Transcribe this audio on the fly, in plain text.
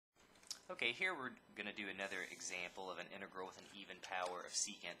Okay, here we're going to do another example of an integral with an even power of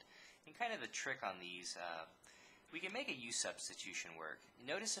secant. And kind of the trick on these, we can make a u substitution work.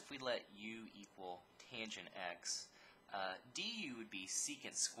 Notice if we let u equal tangent x, du would be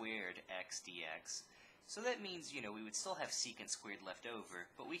secant squared x dx. So that means, we would still have secant squared left over,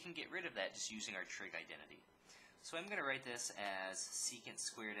 but we can get rid of that just using our trig identity. So I'm going to write this as secant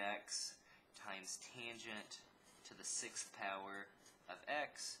squared x times tangent to the 6th power of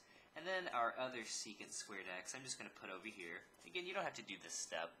x. And then our other secant squared x, I'm just going to put over here. Again, you don't have to do this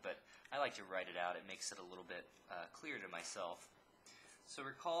step, but I like to write it out. It makes it a little bit clearer to myself. So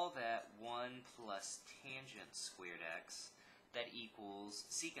recall that 1 plus tangent squared x, that equals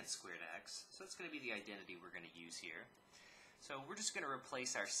secant squared x. So that's going to be the identity we're going to use here. So we're just going to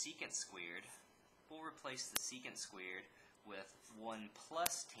replace our secant squared. We'll replace the secant squared with 1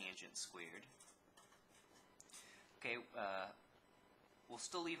 plus tangent squared. Okay, we'll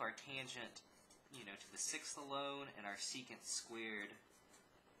still leave our tangent, to the 6th alone, and our secant squared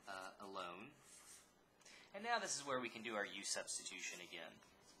alone. And now this is where we can do our u substitution again.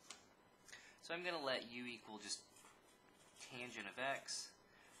 So I'm going to let u equal just tangent of x.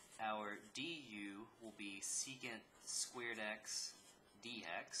 Our du will be secant squared x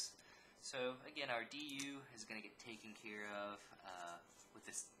dx. So again, our du is going to get taken care of with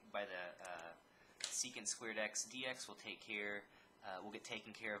this by the secant squared x dx will get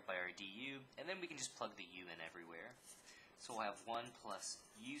taken care of by our du, and then we can just plug the u in everywhere. So we'll have 1 plus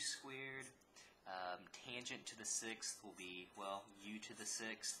u squared. Tangent to the 6th will be, u to the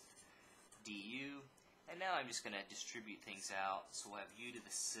 6th du. And now I'm just going to distribute things out. So we'll have u to the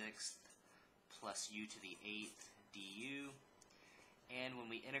 6th plus u to the 8th du. And when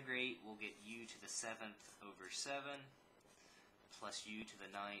we integrate, we'll get u to the 7th over 7 plus u to the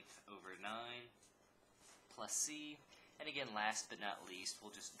 9th over 9 plus c. And again, last but not least,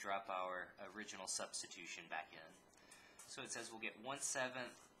 we'll just drop our original substitution back in. So it says we'll get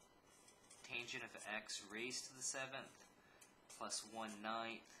 1/7 tangent of x raised to the 7th plus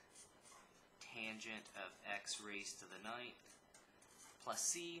 1/9 tangent of x raised to the 9th plus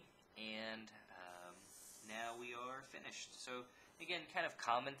c, and now we are finished. So again, kind of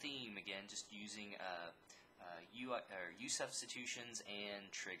common theme, again, just using u substitutions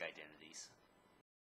and trig identities.